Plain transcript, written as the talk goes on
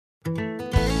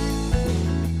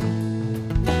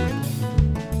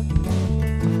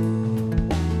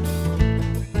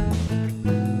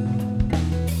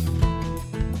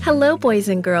Hello, boys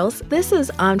and girls. This is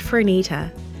Aunt Fernita.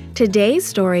 Today's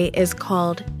story is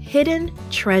called Hidden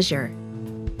Treasure.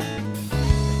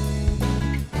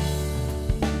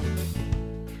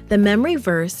 The memory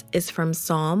verse is from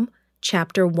Psalm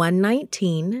chapter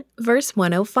 119, verse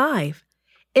 105.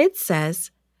 It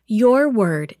says, "Your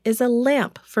word is a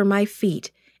lamp for my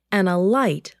feet and a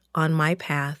light on my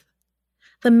path."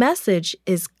 The message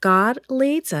is God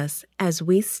leads us as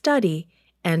we study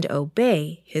and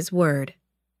obey His word.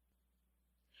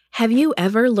 Have you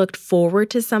ever looked forward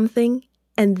to something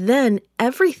and then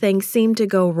everything seemed to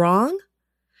go wrong?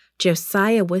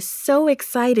 Josiah was so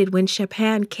excited when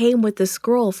Shaphan came with the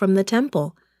scroll from the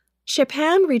temple.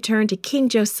 Shaphan returned to King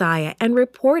Josiah and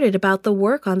reported about the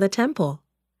work on the temple.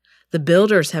 "The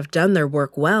builders have done their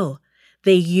work well.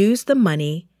 They used the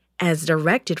money as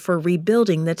directed for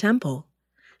rebuilding the temple.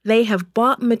 They have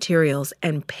bought materials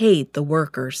and paid the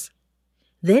workers."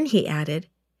 Then he added,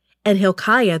 "And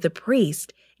Hilkiah the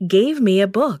priest gave me a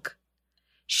book."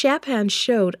 Shaphan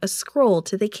showed a scroll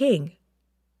to the king.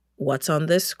 "What's on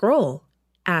this scroll?"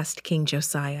 asked King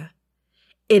Josiah.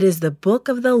 "It is the book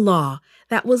of the law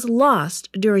that was lost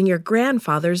during your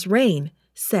grandfather's reign,"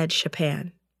 said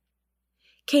Shaphan.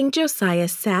 King Josiah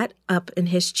sat up in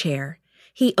his chair.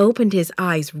 He opened his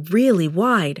eyes really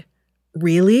wide.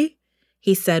 "Really?"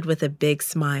 he said with a big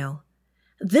smile.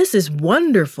 "This is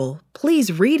wonderful.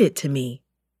 Please read it to me."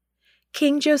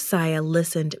 King Josiah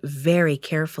listened very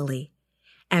carefully.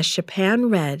 As Shaphan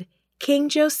read, King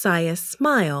Josiah's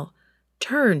smile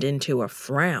turned into a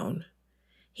frown.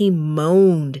 He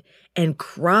moaned and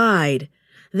cried.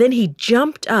 Then he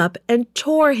jumped up and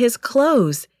tore his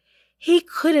clothes. He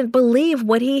couldn't believe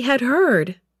what he had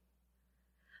heard.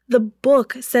 The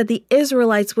book said the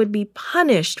Israelites would be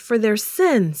punished for their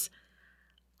sins.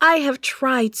 "I have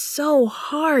tried so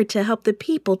hard to help the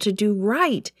people to do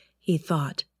right," he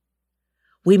thought.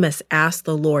 "We must ask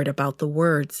the Lord about the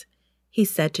words," he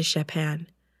said to Shaphan.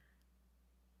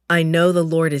 "I know the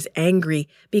Lord is angry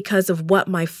because of what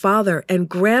my father and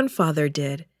grandfather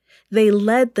did. They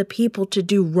led the people to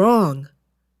do wrong.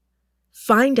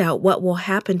 Find out what will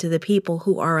happen to the people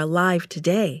who are alive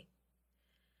today."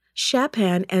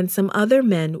 Shaphan and some other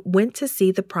men went to see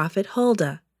the prophet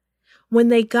Huldah. When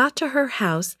they got to her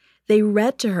house, they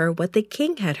read to her what the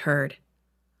king had heard.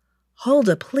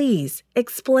 "Huldah, please,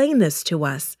 explain this to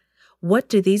us. What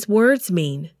do these words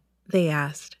mean?" they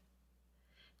asked.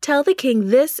 "Tell the king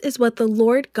this is what the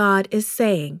Lord God is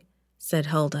saying," said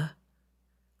Huldah.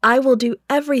 "I will do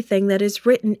everything that is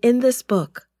written in this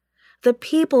book. The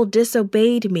people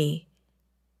disobeyed me.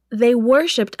 They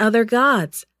worshipped other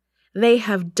gods. They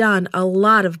have done a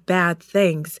lot of bad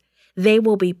things. They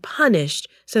will be punished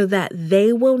so that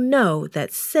they will know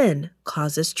that sin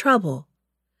causes trouble.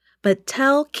 But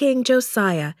tell King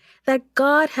Josiah that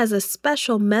God has a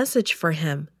special message for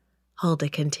him," Huldah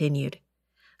continued.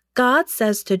 "God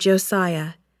says to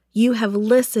Josiah, 'You have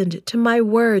listened to my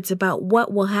words about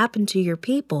what will happen to your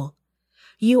people.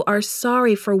 You are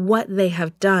sorry for what they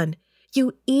have done.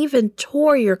 You even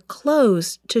tore your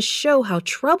clothes to show how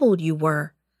troubled you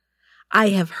were. I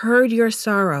have heard your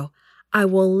sorrow. I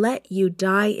will let you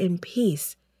die in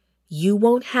peace. You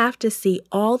won't have to see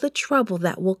all the trouble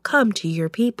that will come to your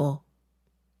people."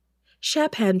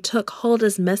 Shaphan took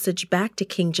Huldah's message back to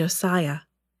King Josiah.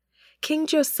 King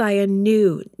Josiah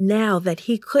knew now that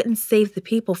he couldn't save the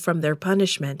people from their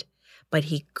punishment, but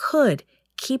he could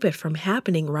keep it from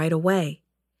happening right away.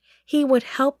 He would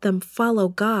help them follow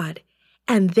God,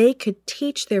 and they could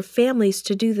teach their families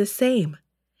to do the same.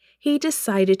 He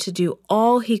decided to do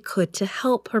all he could to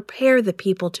help prepare the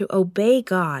people to obey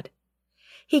God.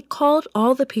 He called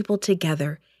all the people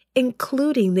together,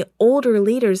 including the older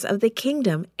leaders of the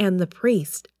kingdom and the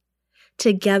priest.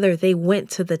 Together they went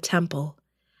to the temple.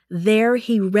 There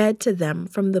he read to them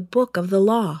from the book of the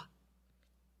law.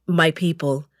 "My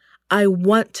people, I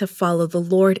want to follow the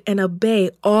Lord and obey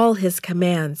all His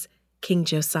commands," King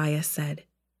Josiah said.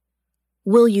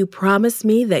 "Will you promise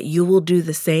me that you will do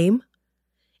the same?"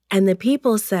 And the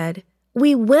people said,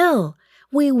 We will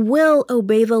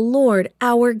obey the Lord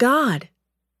our God."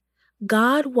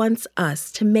 God wants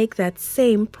us to make that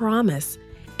same promise,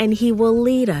 and He will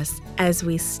lead us as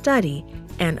we study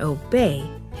and obey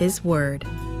His word.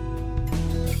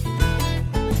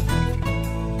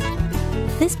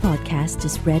 This podcast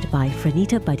is read by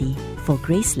Fernita Buddy for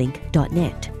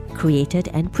Gracelink.net, created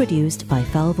and produced by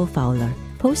Falvo Fowler,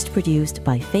 post-produced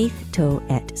by Faith Toe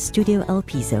at Studio El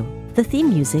Piso. The theme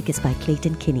music is by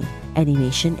Clayton Kinney.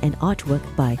 Animation and artwork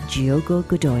by Giogo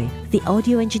Godoy. The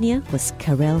audio engineer was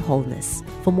Karel Holness.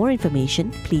 For more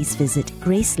information, please visit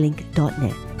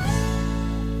Gracelink.net.